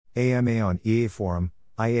AMA on EA Forum,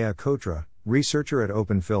 Ajeya Cotra, researcher at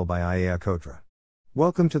Open Phil by Ajeya Cotra.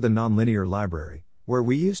 Welcome to the Nonlinear Library, where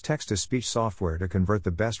we use text-to-speech software to convert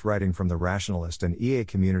the best writing from the Rationalist and EA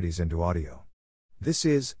communities into audio. This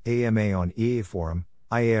is AMA on EA Forum,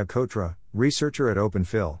 Ajeya Cotra, researcher at Open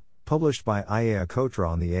Phil, published by Ajeya Cotra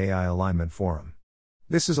on the AI Alignment Forum.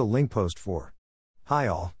 This is a link post for. Hi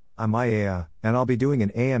all, I'm Ajeya, and I'll be doing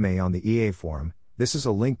an AMA on the EA Forum. This is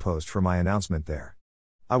a link post for my announcement there.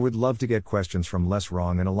 I would love to get questions from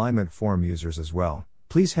LessWrong and Alignment Forum users as well.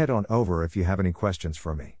 Please head on over if you have any questions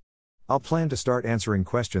for me. I'll plan to start answering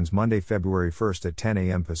questions Monday, February 1st at 10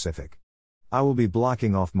 a.m. Pacific. I will be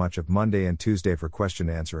blocking off much of Monday and Tuesday for question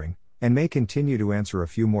answering, and may continue to answer a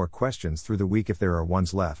few more questions through the week if there are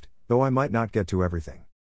ones left, though I might not get to everything.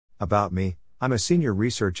 About me, I'm a Senior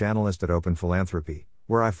Research Analyst at Open Philanthropy,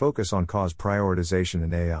 where I focus on cause prioritization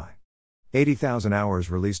and AI. 80,000 Hours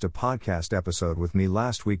released a podcast episode with me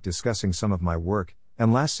last week discussing some of my work,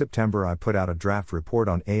 and last September I put out a draft report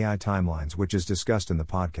on AI timelines which is discussed in the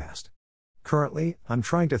podcast. Currently, I'm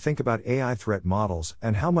trying to think about AI threat models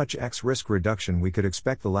and how much X risk reduction we could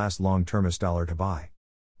expect the last long-termist dollar to buy.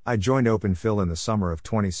 I joined Open Phil in the summer of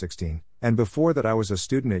 2016, and before that I was a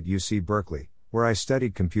student at UC Berkeley, where I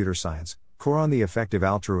studied computer science, core on the Effective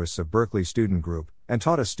Altruists of Berkeley student group, and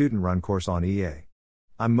taught a student-run course on EA.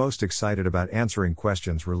 I'm most excited about answering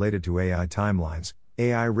questions related to AI timelines,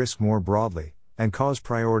 AI risk more broadly, and cause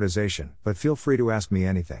prioritization, but feel free to ask me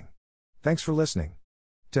anything. Thanks for listening.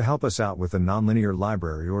 To help us out with the Nonlinear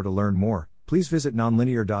Library or to learn more, please visit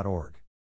nonlinear.org.